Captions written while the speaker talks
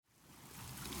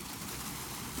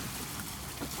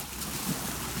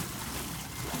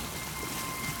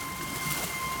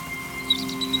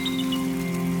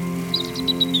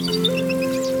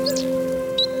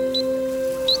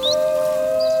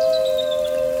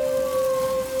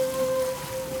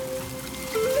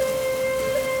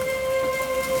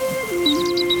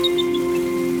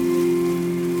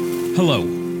Hello,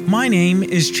 my name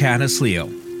is Chadis Leo.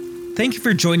 Thank you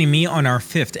for joining me on our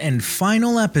fifth and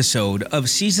final episode of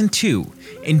Season 2,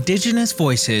 Indigenous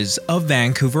Voices of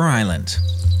Vancouver Island.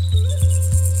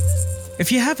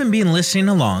 If you haven't been listening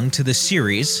along to the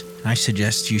series, I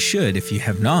suggest you should if you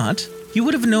have not, you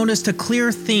would have noticed a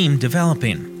clear theme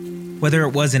developing. Whether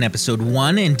it was in Episode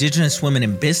 1, Indigenous Women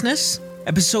in Business,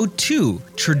 Episode 2,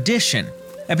 Tradition,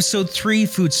 Episode 3,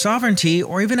 Food Sovereignty,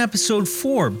 or even Episode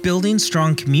 4, Building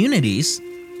Strong Communities,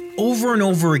 over and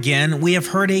over again, we have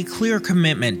heard a clear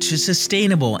commitment to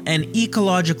sustainable and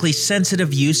ecologically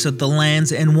sensitive use of the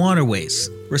lands and waterways,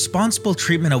 responsible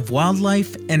treatment of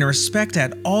wildlife, and respect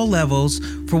at all levels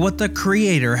for what the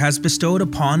Creator has bestowed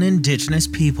upon Indigenous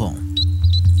people.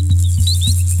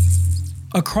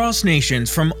 Across nations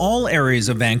from all areas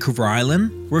of Vancouver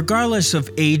Island, regardless of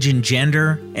age and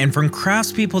gender, and from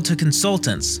craftspeople to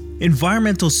consultants,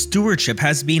 environmental stewardship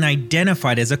has been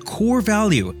identified as a core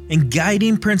value and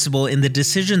guiding principle in the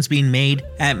decisions being made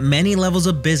at many levels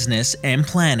of business and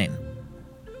planning.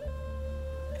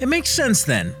 It makes sense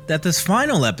then that this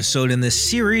final episode in this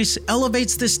series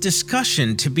elevates this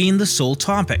discussion to being the sole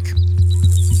topic.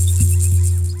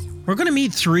 We're going to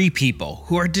meet three people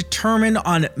who are determined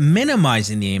on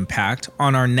minimizing the impact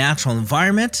on our natural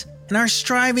environment and are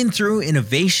striving through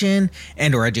innovation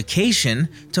and or education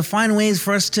to find ways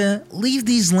for us to leave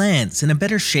these lands in a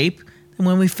better shape than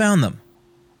when we found them.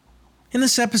 In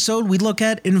this episode, we look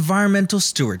at environmental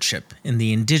stewardship in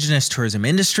the Indigenous tourism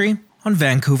industry on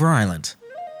Vancouver Island.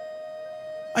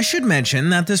 I should mention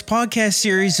that this podcast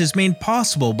series is made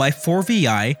possible by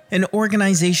 4VI, an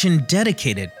organization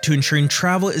dedicated to ensuring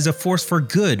travel is a force for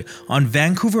good on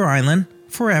Vancouver Island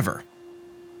forever.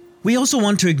 We also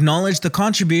want to acknowledge the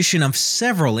contribution of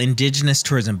several Indigenous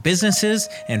tourism businesses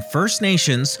and First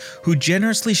Nations who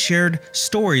generously shared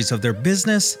stories of their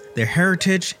business, their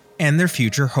heritage, and their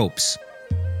future hopes.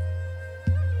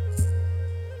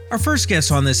 Our first guest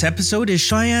on this episode is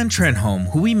Cheyenne Trenholm,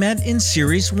 who we met in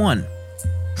Series 1.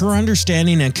 Her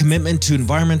understanding and commitment to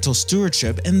environmental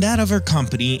stewardship and that of her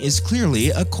company is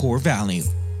clearly a core value.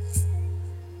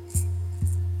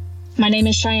 My name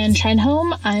is Cheyenne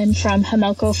Trenholm. I'm from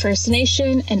Hamelco First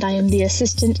Nation, and I am the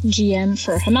Assistant GM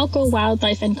for Hamelco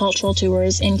Wildlife and Cultural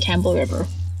Tours in Campbell River.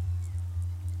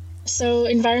 So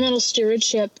environmental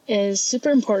stewardship is super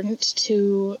important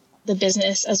to the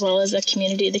business as well as the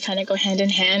community. They kind of go hand in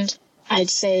hand. I'd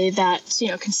say that,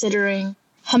 considering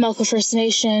Hamelco First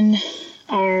Nation,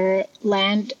 our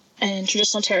land and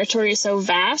traditional territory is so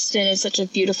vast and is such a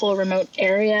beautiful remote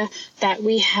area that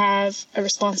we have a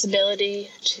responsibility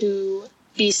to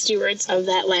be stewards of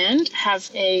that land, have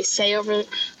a say over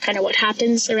kind of what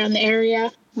happens around the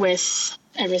area with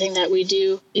everything that we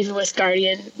do, even with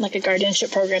a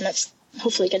guardianship program that's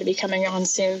hopefully going to be coming on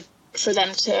soon for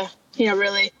them to,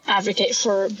 really advocate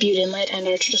for Butte Inlet and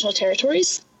our traditional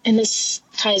territories. And this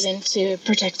ties into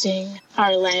protecting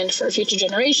our land for future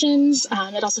generations.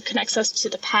 It also connects us to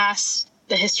the past,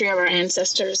 the history of our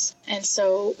ancestors. And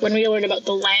so when we learn about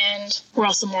the land, we're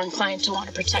also more inclined to want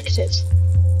to protect it.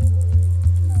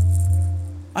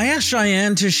 I asked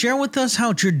Cheyenne to share with us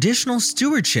how traditional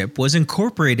stewardship was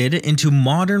incorporated into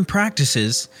modern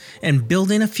practices and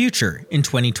building a future in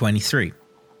 2023.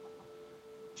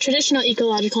 Traditional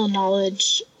ecological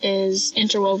knowledge is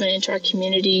interwoven into our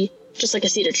community just like a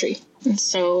cedar tree. And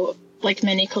so, like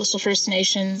many coastal First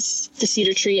Nations, the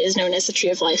cedar tree is known as the tree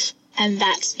of life. And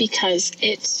that's because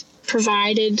it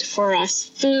provided for us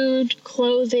food,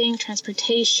 clothing,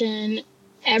 transportation,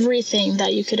 everything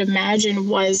that you could imagine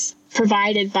was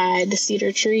provided by the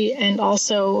cedar tree. And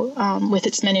also, with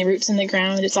its many roots in the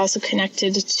ground, it's also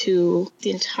connected to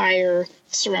the entire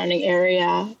surrounding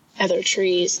area, other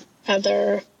trees,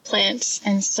 other plants.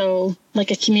 And so, like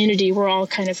a community, we're all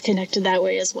kind of connected that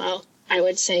way as well. I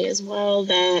would say as well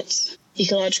that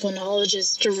ecological knowledge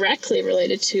is directly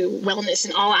related to wellness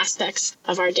in all aspects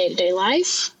of our day-to-day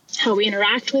life, how we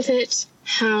interact with it,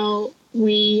 how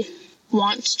we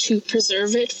want to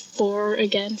preserve it for,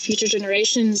 again, future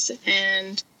generations.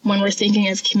 And when we're thinking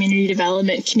of community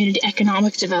development, community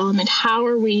economic development, how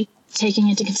are we taking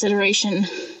into consideration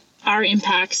our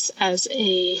impacts as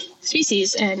a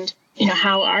species and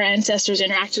how our ancestors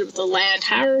interacted with the land?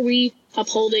 How are we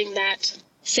upholding that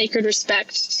sacred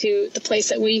respect to the place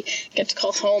that we get to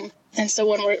call home? And so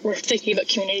when we're thinking about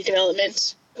community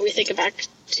development, we think back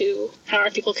to how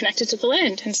are people connected to the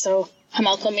land. And so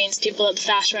Hamelco means people of the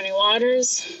fast-running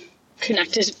waters,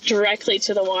 connected directly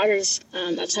to the waters.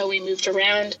 That's how we moved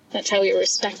around. That's how we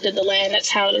respected the land. That's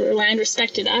how the land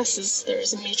respected us. Is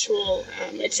there's a mutual,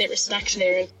 respect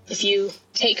there. If you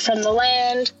take from the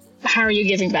land, how are you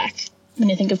giving back? when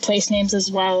you think of place names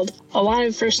as well, a lot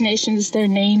of First Nations, their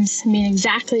names mean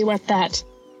exactly what that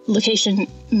location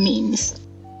means.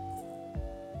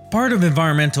 Part of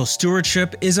environmental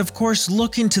stewardship is, of course,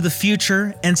 looking to the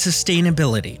future and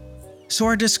sustainability. So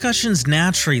our discussions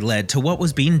naturally led to what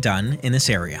was being done in this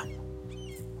area.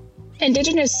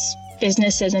 Indigenous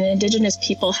businesses and Indigenous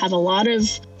people have a lot of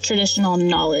traditional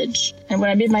knowledge. And what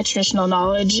I mean by traditional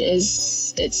knowledge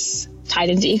is it's tied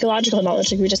into ecological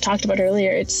knowledge, like we just talked about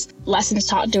earlier. It's lessons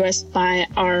taught to us by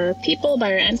our people,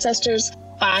 by our ancestors,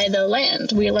 by the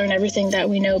land. We learn everything that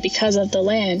we know because of the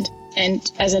land.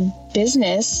 And as a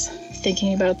business,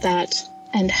 thinking about that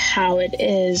and how it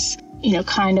is,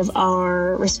 kind of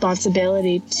our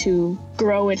responsibility to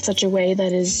grow in such a way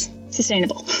that is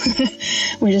sustainable.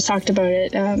 We just talked about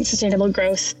it, sustainable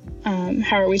growth.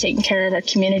 How are we taking care of our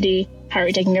community? How are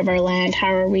we taking care of our land?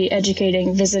 How are we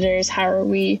educating visitors? How are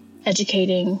we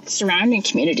educating surrounding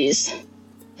communities?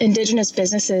 Indigenous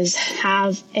businesses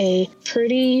have a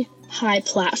pretty high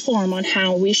platform on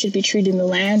how we should be treating the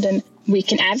land, and we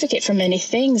can advocate for many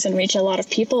things and reach a lot of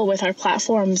people with our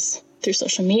platforms through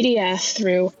social media,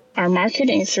 through our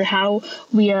marketing, through how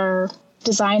we are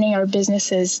designing our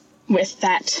businesses with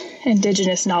that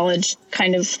Indigenous knowledge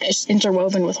kind of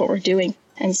interwoven with what we're doing.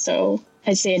 And so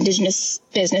I'd say Indigenous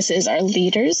businesses are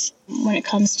leaders when it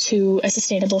comes to a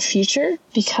sustainable future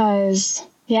because,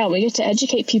 we get to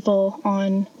educate people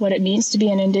on what it means to be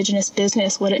an Indigenous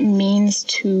business, what it means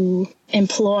to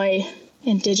employ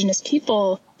Indigenous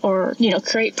people, or,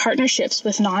 create partnerships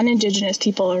with non-Indigenous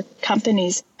people or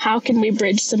companies. How can we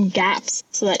bridge some gaps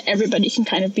so that everybody can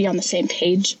kind of be on the same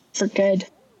page for good?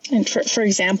 And for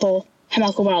example,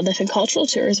 Hamalka Wildlife and Cultural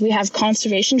Tours, we have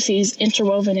conservation fees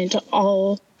interwoven into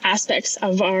all aspects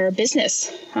of our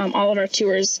business. All of our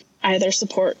tours either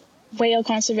support whale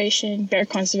conservation, bear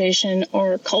conservation,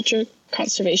 or culture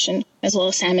conservation, as well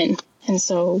as salmon. And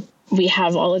so we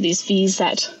have all of these fees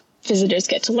that visitors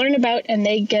get to learn about, and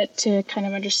they get to kind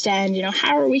of understand,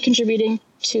 how are we contributing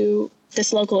to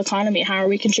this local economy? How are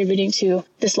we contributing to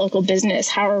this local business?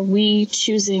 How are we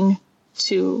choosing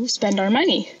to spend our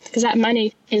money? Because that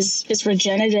money is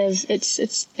regenerative.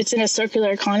 It's in a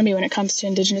circular economy when it comes to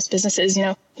Indigenous businesses.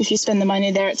 If you spend the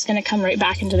money there, it's going to come right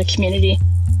back into the community.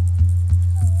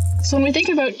 So when we think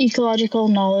about ecological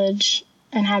knowledge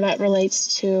and how that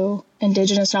relates to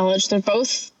Indigenous knowledge, they're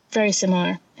both very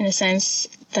similar in a sense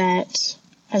that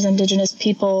as Indigenous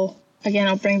people, again,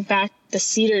 I'll bring back the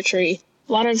cedar tree.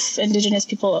 A lot of Indigenous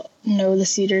people know the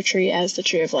cedar tree as the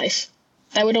tree of life.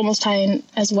 That would almost tie in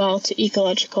as well to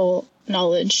ecological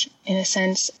knowledge in a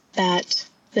sense that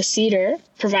the cedar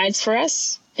provides for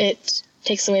us. It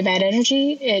takes away bad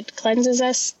energy. It cleanses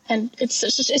us. And it's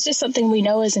just something we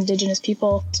know as Indigenous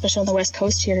people, especially on the West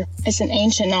Coast here. It's an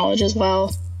ancient knowledge as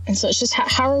well. And so it's just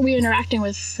how are we interacting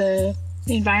with the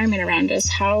environment around us?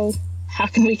 How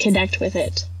can we connect with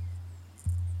it?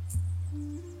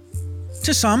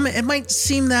 To some, it might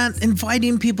seem that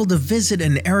inviting people to visit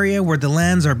an area where the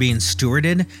lands are being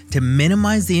stewarded to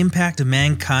minimize the impact of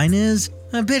mankind is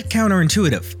a bit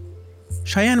counterintuitive.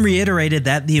 Cheyenne reiterated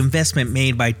that the investment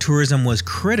made by tourism was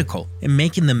critical in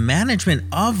making the management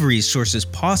of resources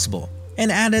possible,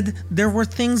 and added there were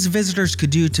things visitors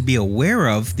could do to be aware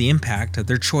of the impact of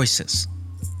their choices.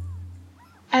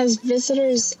 As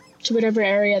visitors to whatever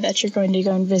area that you're going to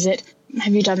go and visit,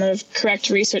 have you done the correct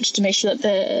research to make sure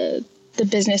that the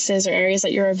businesses or areas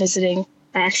that you're visiting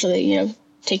are actually,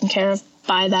 taken care of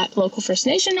by that local First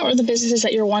Nation, or the businesses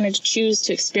that you're wanting to choose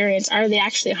to experience, are they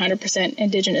actually 100%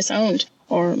 Indigenous owned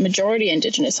or majority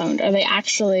Indigenous owned? Are they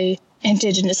actually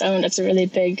Indigenous owned? That's a really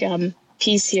big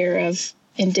piece here of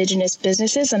Indigenous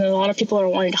businesses. And a lot of people are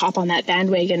wanting to hop on that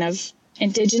bandwagon of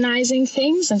indigenizing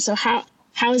things. And so how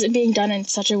is it being done in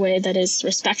such a way that is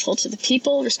respectful to the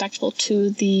people, respectful to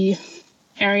the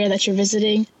area that you're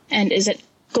visiting? And is it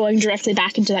going directly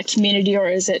back into that community, or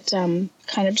is it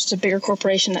kind of just a bigger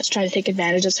corporation that's trying to take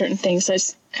advantage of certain things? So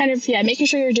it's kind of, making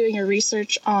sure you're doing your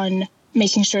research on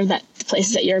making sure that the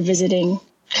places that you're visiting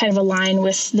kind of align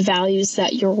with the values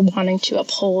that you're wanting to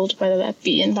uphold, whether that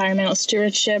be environmental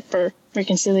stewardship or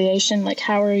reconciliation. Like,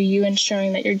 how are you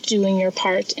ensuring that you're doing your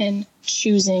part in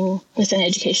choosing with an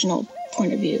educational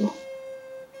point of view?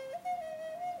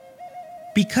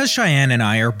 Because Cheyenne and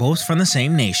I are both from the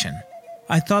same nation,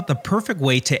 I thought the perfect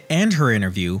way to end her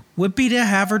interview would be to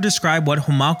have her describe what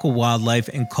Hamalka Wildlife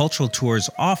and Cultural Tours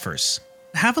offers.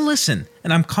 Have a listen,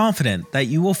 and I'm confident that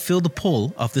you will feel the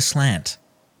pull of the slant.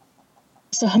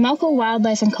 So Hamalka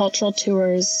Wildlife and Cultural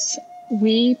Tours,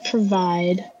 we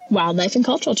provide wildlife and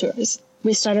cultural tours.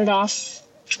 We started off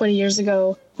 20 years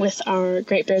ago with our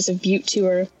Great Bears of Butte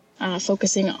tour.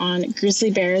 focusing on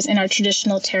grizzly bears in our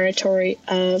traditional territory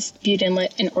of Butte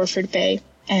Inlet and Orford Bay.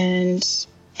 And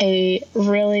a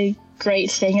really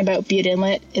great thing about Butte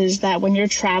Inlet is that when you're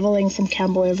traveling from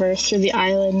Campbell River through the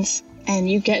islands and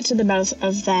you get to the mouth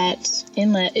of that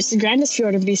inlet, it's the grandest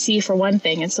fjord in BC for one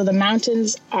thing. And so the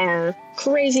mountains are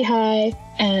crazy high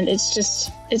and it's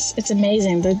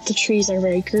amazing. The trees are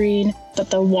very green, but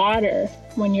the water,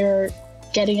 when you're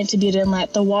getting into Butte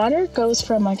Inlet, the water goes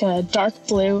from like a dark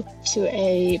blue to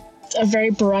a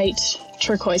very bright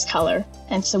turquoise color.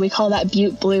 And so we call that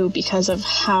Butte Blue because of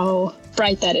how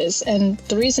bright that is. And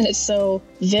the reason it's so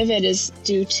vivid is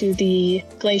due to the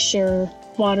glacier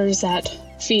waters that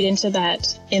feed into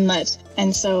that inlet.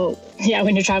 And so, yeah,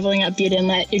 when you're traveling up Butte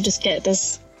Inlet, you just get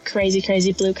this crazy,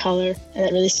 crazy blue color, and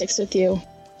that really sticks with you.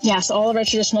 Yeah, so all of our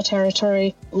traditional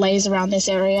territory lays around this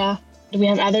area. We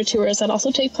have other tours that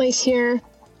also take place here.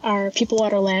 Our People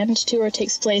Water Land tour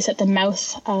takes place at the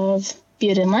mouth of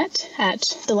Butte Inlet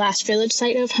at the last village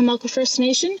site of Hamelka First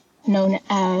Nation, known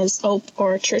as Ope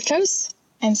or Church House.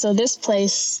 And so this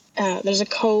place, there's a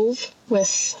cove with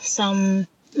some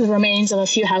remains of a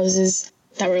few houses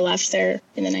that were left there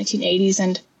in the 1980s.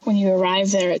 And when you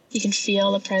arrive there, you can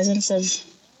feel the presence of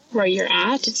where you're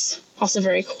at. It's also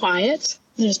very quiet.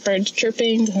 There's birds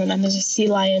chirping, and then there's sea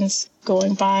lions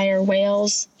going by, or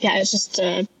whales. Yeah, it's just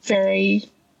a very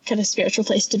kind of spiritual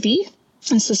place to be.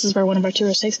 And so this is where one of our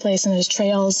tours takes place, and there's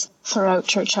trails throughout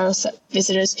Church House that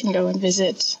visitors can go and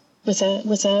visit with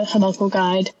a Hamelka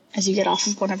guide as you get off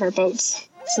of one of our boats.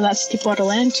 So that's the People Water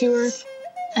Land tour.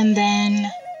 And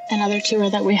then another tour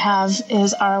that we have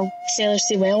is our Sailor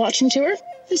Sea Whale Watching tour.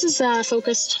 This is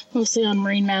focused mostly on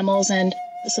marine mammals and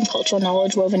some cultural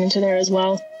knowledge woven into there as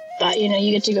well. But,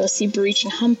 you get to go see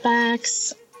breaching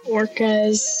humpbacks,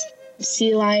 orcas,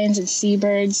 sea lions and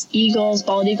seabirds, eagles,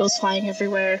 bald eagles flying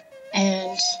everywhere,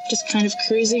 and just kind of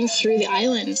cruising through the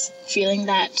islands, feeling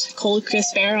that cold,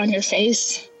 crisp air on your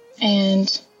face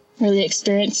and really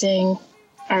experiencing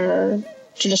our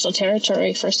traditional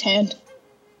territory firsthand.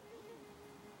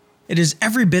 It is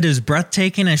every bit as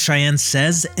breathtaking as Cheyenne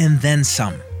says, and then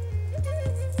some.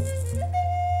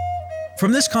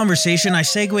 From this conversation, I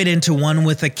segued into one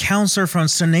with a counselor from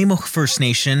Snuneymuxw First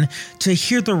Nation to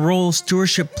hear the role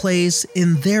stewardship plays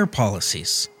in their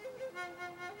policies.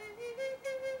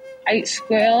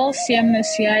 Aitsquil,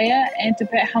 Siamnasiaya,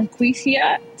 Antipet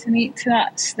Hanquisia,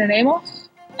 Tanitnat Snuneymuxw,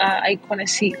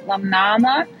 Aikwanasi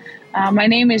Lamnama. My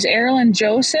name is Erilyn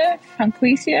Joseph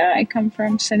Hanquisia. I come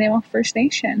from Snuneymuxw First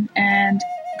Nation, and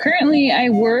currently I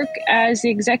work as the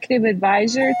executive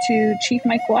advisor to Chief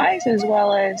Mike Wise, as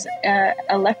well as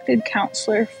elected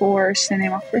counselor for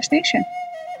Snuneymuxw First Nation.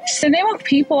 Snuneymuxw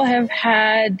people have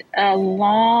had a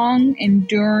long,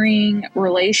 enduring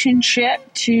relationship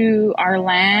to our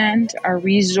land, our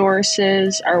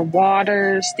resources, our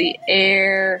waters, the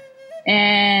air,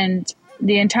 and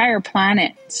the entire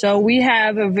planet. So we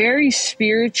have a very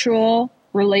spiritual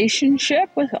relationship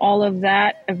with all of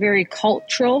that, a very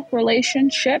cultural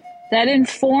relationship that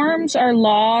informs our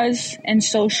laws and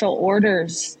social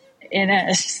orders in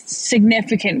a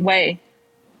significant way.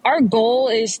 Our goal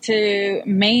is to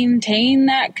maintain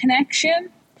that connection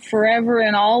forever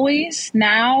and always,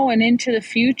 now and into the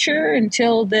future,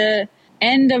 until the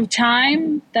end of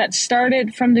time that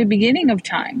started from the beginning of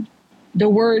time. The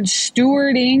word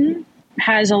stewarding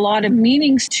has a lot of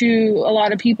meanings to a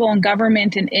lot of people in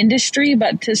government and industry,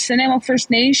 but to Snuneymuxw First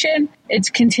Nation, it's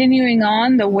continuing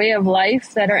on the way of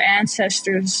life that our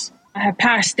ancestors have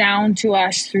passed down to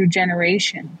us through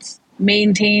generations.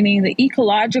 Maintaining the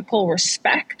ecological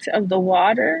respect of the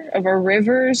water, of our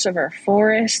rivers, of our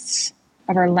forests,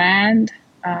 of our land,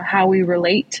 how we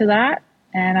relate to that.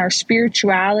 And our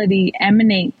spirituality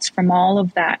emanates from all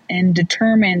of that and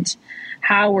determines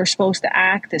how we're supposed to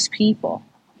act as people.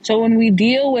 So when we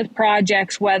deal with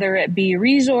projects, whether it be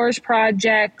resource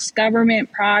projects,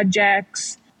 government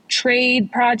projects,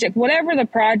 trade project, whatever the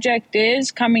project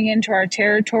is coming into our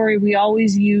territory, we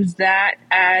always use that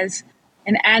as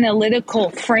an analytical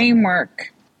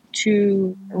framework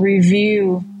to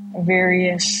review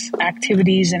various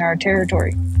activities in our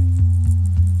territory.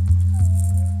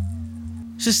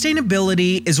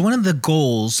 Sustainability is one of the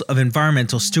goals of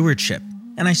environmental stewardship,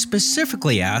 and I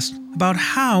specifically asked about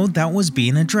how that was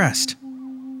being addressed.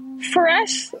 For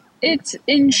us, it's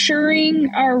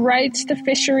ensuring our rights to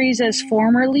fisheries as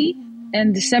formerly.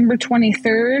 On December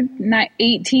 23rd,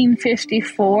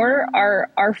 1854,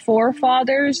 our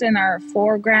forefathers and our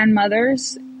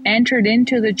foregrandmothers entered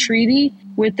into the treaty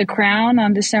with the Crown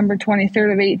on December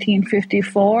 23rd of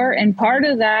 1854. And part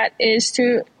of that is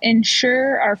to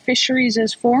ensure our fisheries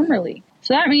as formerly. So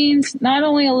So that means not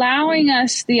only allowing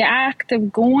us the act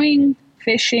of going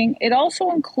fishing, it also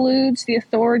includes the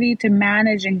authority to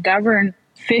manage and govern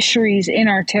fisheries in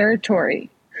our territory.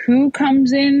 Who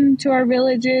comes into our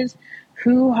villages,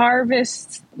 who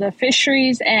harvests the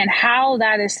fisheries, and how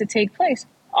that is to take place.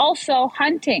 Also,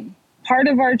 hunting. Part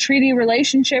of our treaty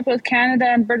relationship with Canada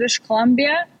and British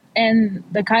Columbia and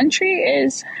the country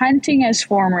is hunting as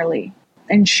formerly.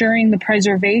 Ensuring the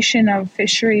preservation of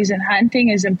fisheries and hunting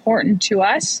is important to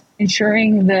us,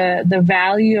 ensuring the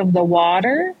value of the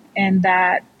water and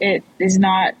that it is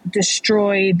not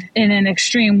destroyed in an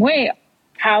extreme way.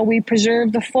 How we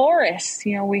preserve the forests.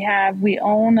 We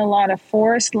own a lot of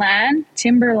forest land,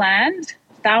 timber land,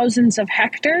 thousands of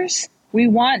hectares. We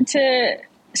want to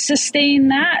sustain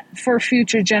that for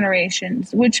future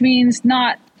generations, which means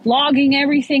not logging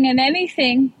everything and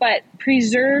anything, but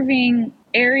preserving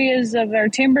areas of our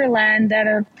timberland that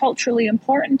are culturally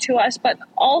important to us, but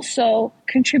also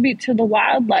contribute to the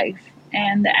wildlife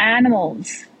and the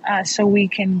animals, so we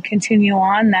can continue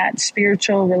on that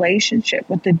spiritual relationship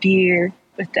with the deer,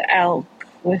 with the elk,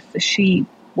 with the sheep,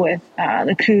 with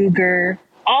the cougar,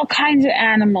 all kinds of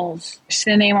animals.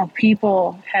 Snuneymuxw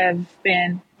people have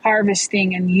been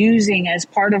harvesting and using as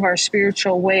part of our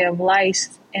spiritual way of life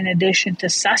in addition to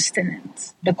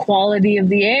sustenance. The quality of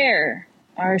the air.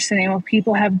 Our Snuneymuxw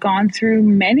people have gone through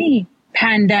many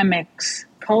pandemics.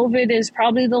 COVID is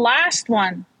probably the last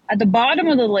one at the bottom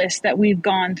of the list that we've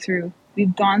gone through.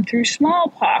 We've gone through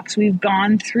smallpox. We've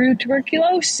gone through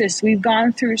tuberculosis. We've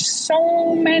gone through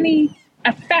so many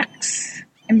effects,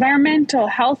 environmental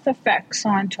health effects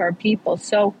onto our people.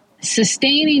 So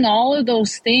sustaining all of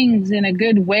those things in a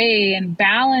good way and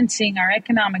balancing our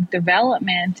economic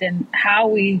development and how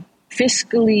we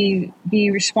fiscally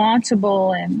be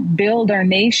responsible and build our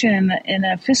nation in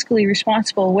a fiscally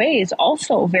responsible way is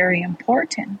also very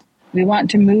important. We want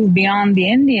to move beyond the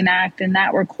Indian Act, and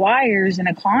that requires an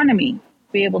economy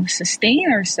to be able to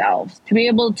sustain ourselves, to be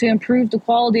able to improve the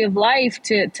quality of life,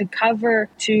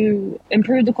 to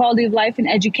improve the quality of life in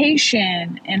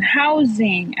education and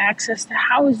housing, access to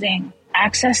housing,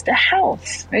 access to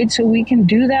health, right? So we can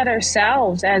do that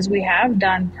ourselves as we have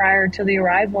done prior to the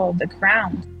arrival of the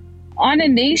Crown. On a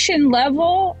nation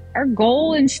level, our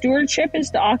goal in stewardship is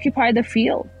to occupy the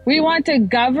field. We want to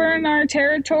govern our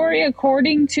territory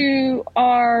according to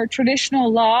our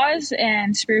traditional laws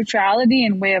and spirituality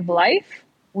and way of life.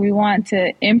 We want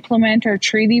to implement our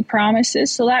treaty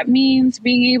promises. So that means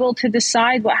being able to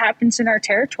decide what happens in our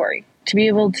territory, to be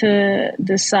able to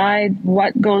decide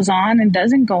what goes on and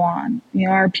doesn't go on.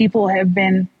 Our people have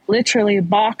been literally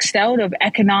boxed out of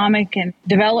economic and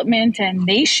development and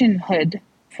nationhood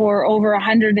for over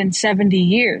 170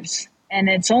 years. And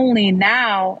it's only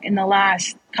now in the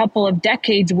last couple of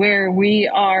decades where we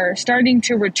are starting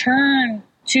to return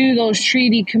to those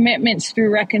treaty commitments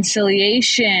through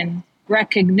reconciliation,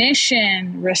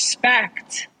 recognition,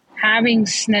 respect, having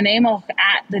Snuneymuxw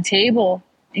at the table,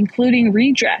 including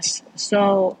redress.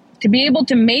 So to be able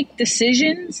to make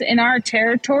decisions in our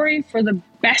territory for the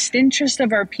best interest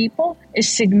of our people is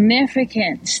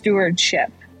significant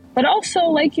stewardship. But also,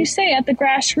 like you say, at the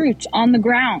grassroots, on the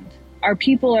ground. Our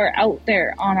people are out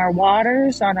there on our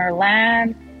waters, on our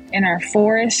land, in our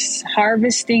forests,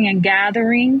 harvesting and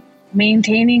gathering,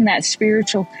 maintaining that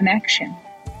spiritual connection.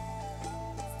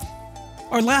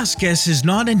 Our last guest is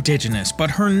not Indigenous,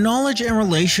 but her knowledge and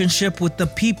relationship with the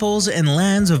peoples and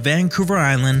lands of Vancouver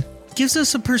Island gives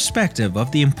us a perspective of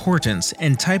the importance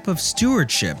and type of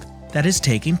stewardship that is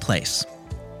taking place.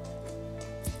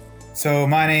 So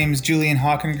my name's Julian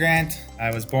Hawken-Grant.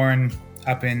 I was born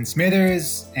up in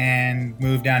Smithers and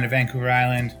moved down to Vancouver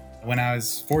Island when I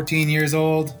was 14 years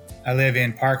old. I live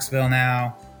in Parksville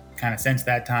now, kind of since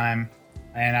that time.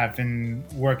 And I've been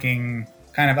working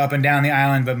kind of up and down the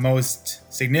island, but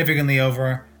most significantly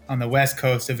over on the west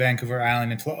coast of Vancouver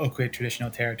Island in Tlaoquit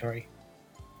Traditional Territory.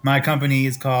 My company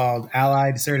is called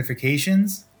Allied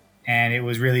Certifications, and it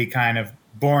was really kind of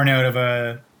born out of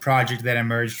a project that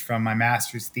emerged from my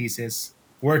master's thesis,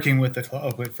 working with the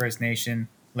Tlaoquit First Nation,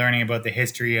 learning about the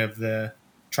history of the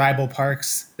tribal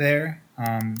parks there,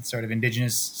 sort of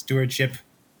Indigenous stewardship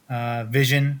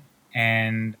vision,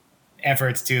 and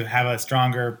efforts to have a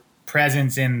stronger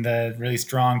presence in the really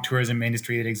strong tourism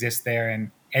industry that exists there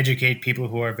and educate people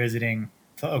who are visiting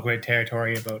Tlaoquit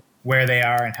territory about where they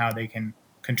are and how they can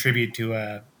contribute to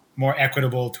a more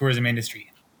equitable tourism industry.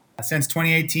 Since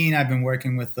 2018, I've been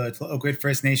working with the Tlaoquit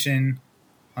First Nation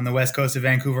on the west coast of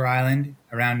Vancouver Island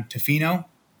around Tofino,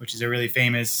 which is a really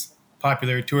famous,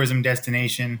 popular tourism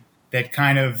destination that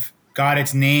kind of got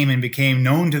its name and became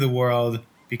known to the world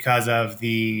because of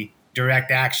the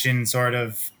direct action sort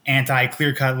of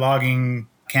anti-clear-cut logging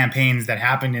campaigns that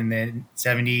happened in the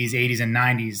 70s, 80s, and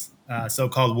 90s,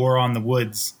 so-called War on the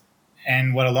Woods.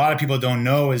 And what a lot of people don't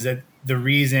know is that the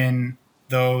reason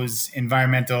that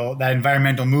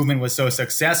environmental movement was so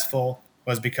successful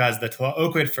was because the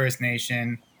Tla'ukwit First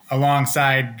Nation,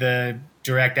 alongside the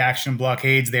direct action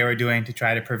blockades they were doing to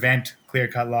try to prevent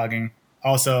clear-cut logging,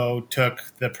 also took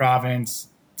the province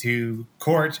to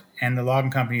court and the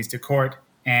logging companies to court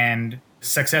and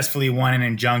successfully won an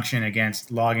injunction against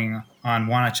logging on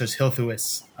Wanachos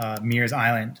Hilthuis, Mears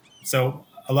Island. So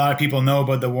a lot of people know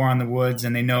about the War on the Woods,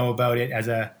 and they know about it as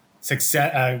a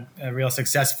real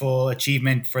successful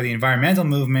achievement for the environmental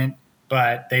movement,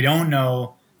 but they don't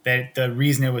know that the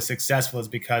reason it was successful is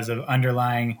because of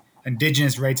underlying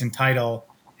Indigenous rights and title,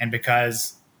 and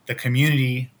because the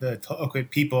community, the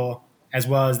Tla'ukwit people, as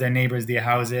well as their neighbors, the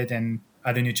Ahousaht and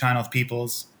other Nuu-chah-nulth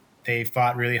peoples, they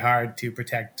fought really hard to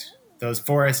protect those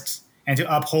forests and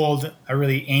to uphold a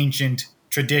really ancient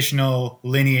traditional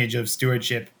lineage of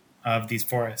stewardship of these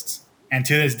forests. And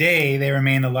to this day, they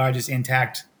remain the largest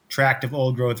intact tract of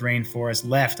old-growth rainforest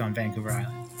left on Vancouver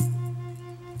Island.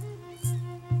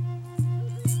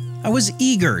 I was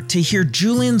eager to hear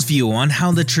Julian's view on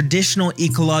how the traditional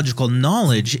ecological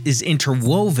knowledge is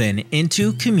interwoven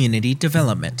into community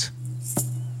development.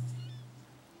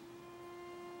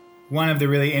 One of the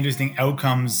really interesting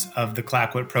outcomes of the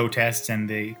Clayoquot protests and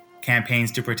the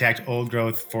campaigns to protect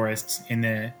old-growth forests in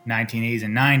the 1980s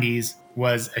and 90s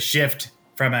was a shift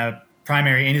from a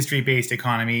primary industry-based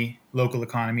economy, local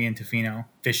economy in Tofino,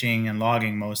 fishing and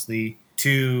logging mostly,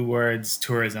 towards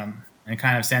tourism. And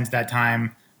kind of since that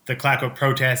time, the Clayoquot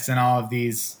protests and all of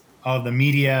the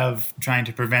media of trying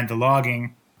to prevent the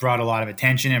logging brought a lot of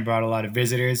attention and brought a lot of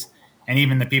visitors. And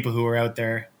even the people who were out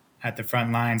there at the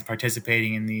front lines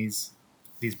participating in these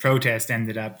protests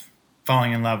ended up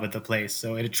falling in love with the place.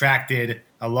 So it attracted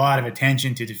a lot of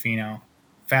attention to Tofino.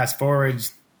 Fast forward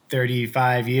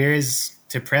 35 years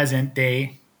to present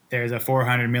day, there's a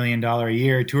 $400 million a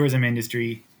year tourism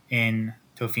industry in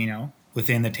Tofino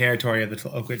within the territory of the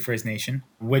Tla'ukwit First Nation,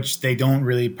 which they don't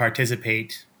really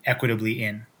participate equitably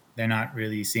in. They're not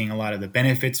really seeing a lot of the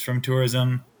benefits from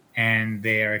tourism, and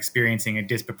they are experiencing a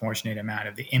disproportionate amount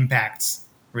of the impacts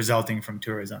resulting from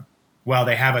tourism. While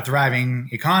they have a thriving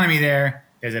economy there,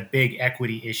 there's a big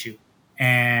equity issue.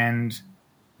 And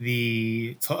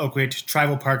the Tla'ukwit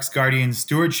Tribal Parks Guardian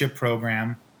Stewardship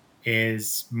Program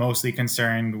is mostly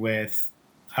concerned with,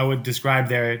 I would describe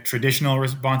their traditional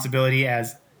responsibility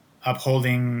as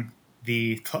upholding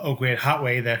the Tla'ukwit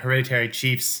Hatwe, the hereditary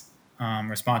chief's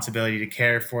responsibility to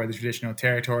care for the traditional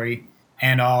territory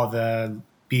and all the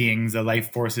beings, the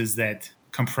life forces that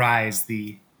comprise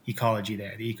the ecology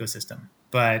there, the ecosystem.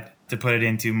 But to put it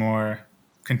into more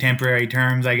contemporary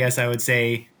terms, I guess I would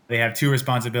say they have two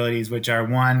responsibilities, which are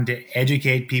one, to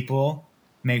educate people,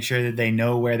 make sure that they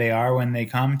know where they are when they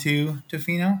come to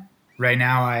Tofino. Right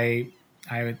now, I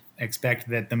would expect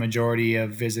that the majority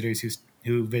of visitors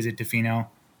who visit Tofino,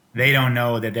 they don't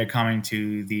know that they're coming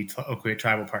to the Tla'ukwit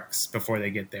tribal parks before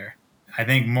they get there. I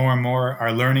think more and more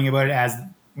are learning about it as,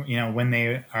 when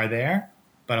they are there.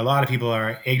 But a lot of people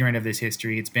are ignorant of this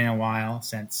history. It's been a while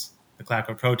since the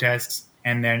Clayoquot protests,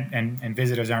 and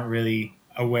visitors aren't really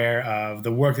aware of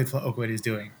the work that Tla'ukwit is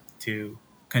doing to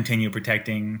continue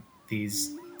protecting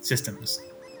these systems.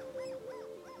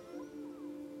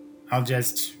 I'll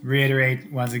just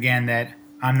reiterate once again that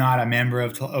I'm not a member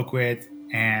of Tla'ukwit,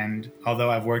 and although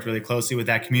I've worked really closely with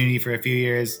that community for a few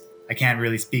years, I can't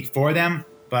really speak for them,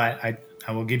 but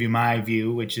I will give you my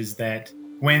view, which is that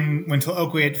when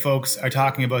Tla'ukwit folks are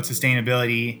talking about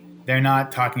sustainability, they're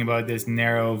not talking about this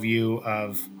narrow view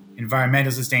of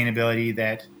environmental sustainability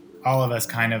that all of us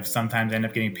kind of sometimes end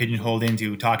up getting pigeonholed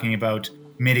into, talking about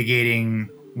mitigating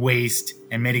waste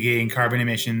and mitigating carbon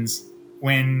emissions.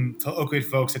 When Tla'ukwit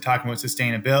folks are talking about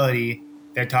sustainability,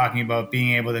 they're talking about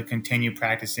being able to continue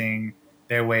practicing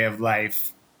their way of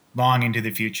life long into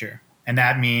the future. And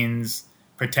that means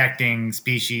protecting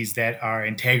species that are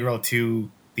integral to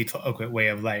the Tla'ukwit way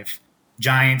of life.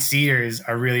 Giant cedars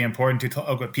are really important to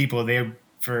Tla'ukwit people. They've,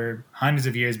 for hundreds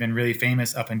of years, been really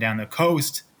famous up and down the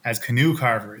coast as canoe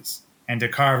carvers. And to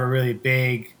carve a really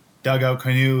big dugout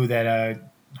canoe that a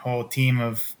whole team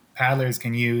of paddlers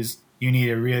can use, you need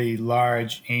a really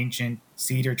large, ancient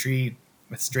cedar tree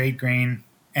with straight grain.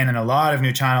 And in a lot of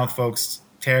Nuu-chah-nulth folks'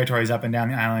 territories up and down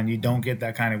the island, you don't get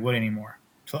that kind of wood anymore.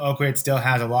 Tla'ukwit still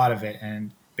has a lot of it,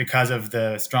 and because of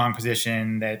the strong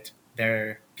position that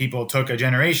their people took a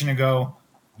generation ago,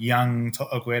 young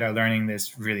Tla'ukwit are learning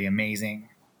this really amazing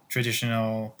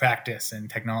traditional practice and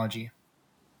technology.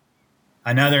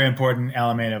 another important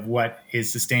element of what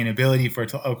is sustainability for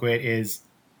Tl'uokwit is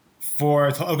for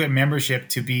Tl'uokwit membership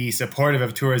to be supportive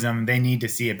of tourism, they need to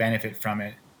see a benefit from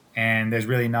it. And there's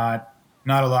really not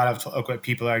a lot of Tl'uokwit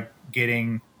people are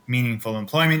getting meaningful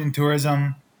employment in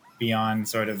tourism beyond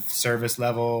sort of service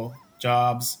level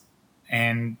jobs.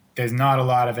 And there's not a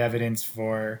lot of evidence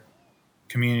for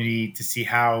community to see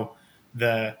how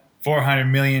the $400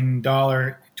 million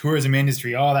tourism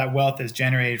industry, all that wealth that's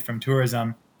generated from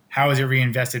tourism, how is it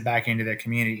reinvested back into their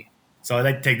community? So I'd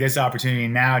like to take this opportunity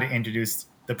now to introduce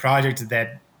the project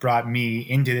that brought me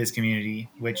into this community,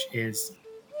 which is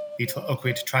the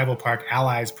Tl'uokwit Tribal Park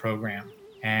Allies Program.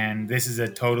 And this is a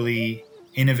totally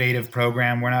innovative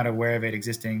program. We're not aware of it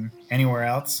existing anywhere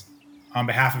else. On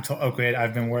behalf of Tl'uokwit,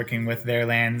 I've been working with their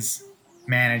lands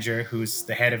manager, who's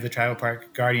the head of the Tribal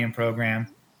Park Guardian Program,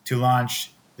 to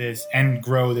launch this and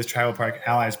grow this Tribal Park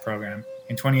Allies Program.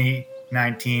 In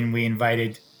 2019, we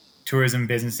invited tourism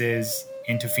businesses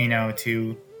in Tofino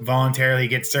to voluntarily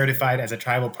get certified as a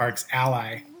Tribal Parks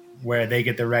Ally, where they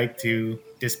get the right to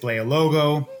display a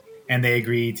logo and they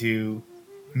agree to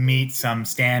meet some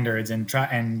standards and try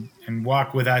and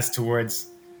walk with us towards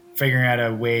figuring out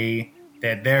a way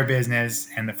that their business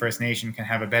and the First Nation can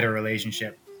have a better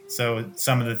relationship. So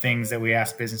some of the things that we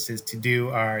ask businesses to do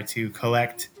are to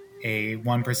collect a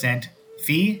 1%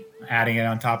 fee, adding it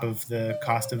on top of the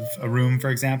cost of a room, for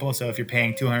example. So if you're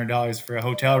paying $200 for a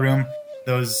hotel room,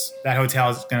 that hotel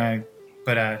is going to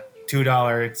put a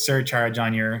 $2 surcharge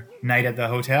on your night at the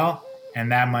hotel,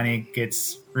 and that money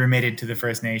gets remitted to the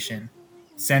First Nation.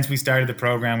 Since we started the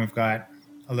program, we've got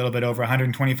a little bit over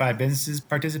 125 businesses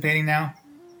participating now.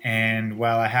 And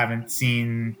while I haven't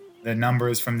seen the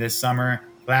numbers from this summer,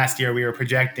 last year we were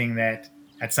projecting that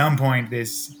at some point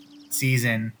this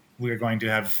season, we are going to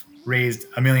have raised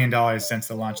 $1 million since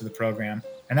the launch of the program.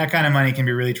 And that kind of money can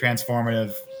be really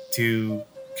transformative to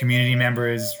community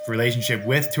members' relationship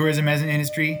with tourism as an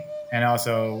industry, and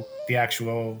also the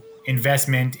actual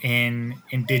investment in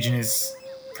Indigenous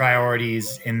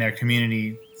priorities in their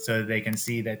community so that they can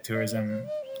see that tourism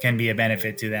can be a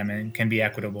benefit to them and can be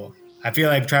equitable. I feel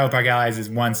like Tribal Park Allies is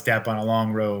one step on a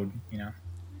long road,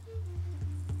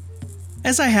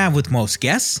 As I have with most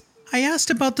guests, I asked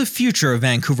about the future of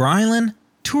Vancouver Island,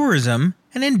 tourism,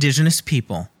 and Indigenous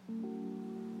people.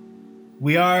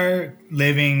 We are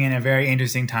living in a very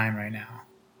interesting time right now.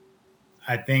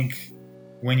 I think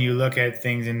when you look at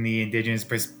things in the Indigenous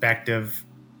perspective,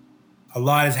 a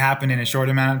lot has happened in a short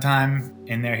amount of time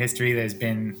in their history. There's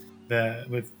been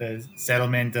with the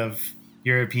settlement of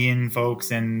European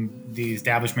folks and the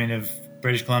establishment of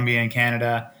British Columbia and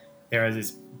Canada, there was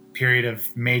this period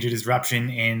of major disruption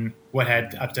in what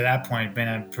had up to that point been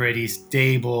a pretty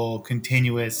stable,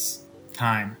 continuous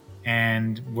time.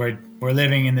 And we're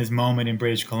living in this moment in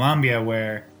British Columbia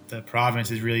where the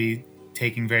province is really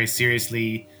taking very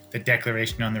seriously the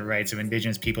Declaration on the Rights of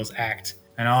Indigenous Peoples Act.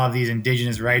 And all of these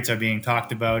Indigenous rights are being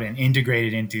talked about and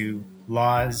integrated into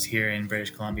laws here in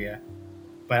British Columbia.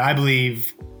 But I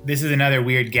believe this is another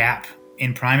weird gap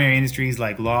in primary industries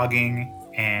like logging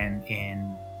and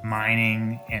in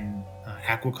mining and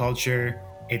aquaculture.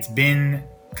 It's been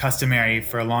customary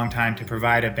for a long time to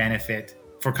provide a benefit,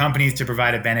 for companies to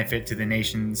provide a benefit to the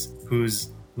nations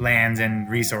whose lands and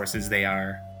resources they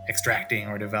are extracting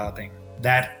or developing.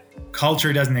 That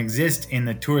culture doesn't exist in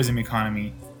the tourism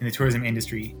economy, in the tourism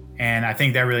industry. And I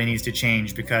think that really needs to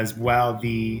change, because while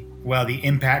the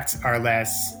impacts are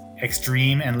less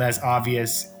extreme and less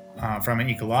obvious from an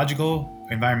ecological,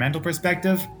 environmental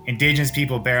perspective, Indigenous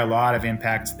people bear a lot of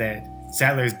impacts that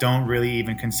settlers don't really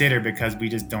even consider, because we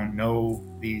just don't know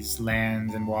these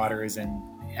lands and waters and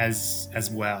as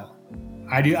well.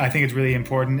 I think it's really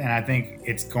important, and I think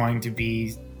it's going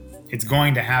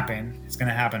to happen. It's going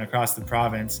to happen across the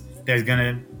province. There's going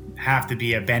to have to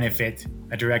be a benefit,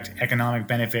 a direct economic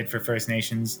benefit for First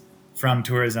Nations from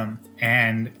tourism.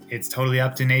 And it's totally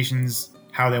up to nations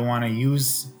how they want to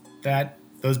use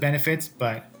those benefits.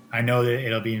 But I know that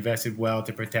it'll be invested well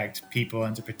to protect people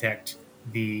and to protect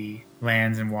the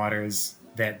lands and waters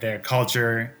that their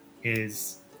culture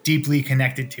is deeply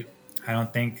connected to. I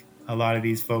don't think a lot of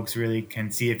these folks really can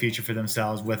see a future for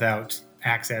themselves without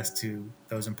access to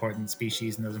those important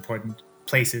species and those important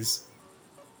places.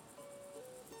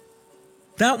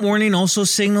 That warning also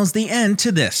signals the end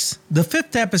to this, the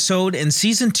 5th episode in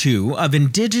Season 2 of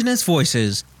Indigenous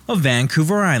Voices of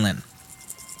Vancouver Island.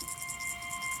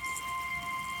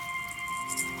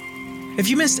 If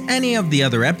you missed any of the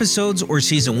other episodes or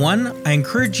Season 1, I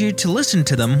encourage you to listen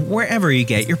to them wherever you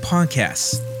get your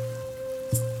podcasts.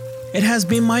 It has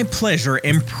been my pleasure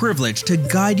and privilege to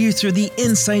guide you through the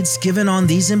insights given on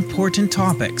these important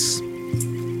topics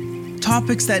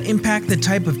topics that impact the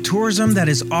type of tourism that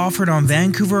is offered on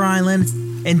Vancouver Island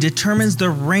and determines the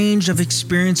range of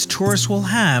experience tourists will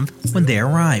have when they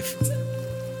arrive.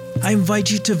 I invite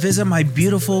you to visit my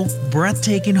beautiful,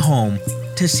 breathtaking home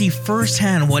to see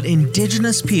firsthand what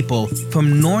Indigenous people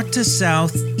from north to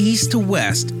south, east to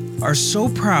west are so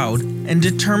proud and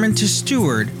determined to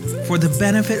steward for the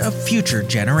benefit of future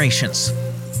generations.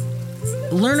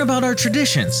 Learn about our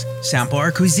traditions, sample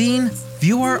our cuisine,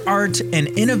 view our art and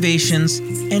innovations,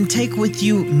 and take with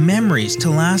you memories to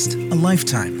last a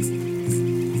lifetime.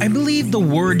 I believe the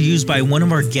word used by one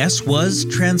of our guests was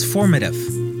transformative.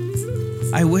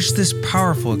 I wish this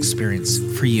powerful experience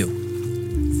for you.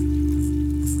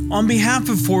 On behalf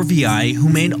of 4VI, who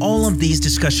made all of these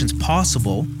discussions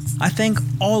possible, I thank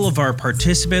all of our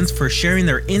participants for sharing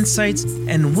their insights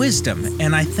and wisdom,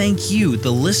 and I thank you,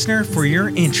 the listener, for your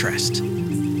interest.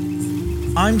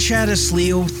 I'm Chad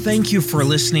Asleo. Thank you for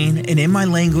listening, and in my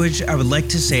language, I would like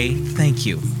to say thank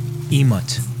you.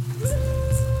 Imut.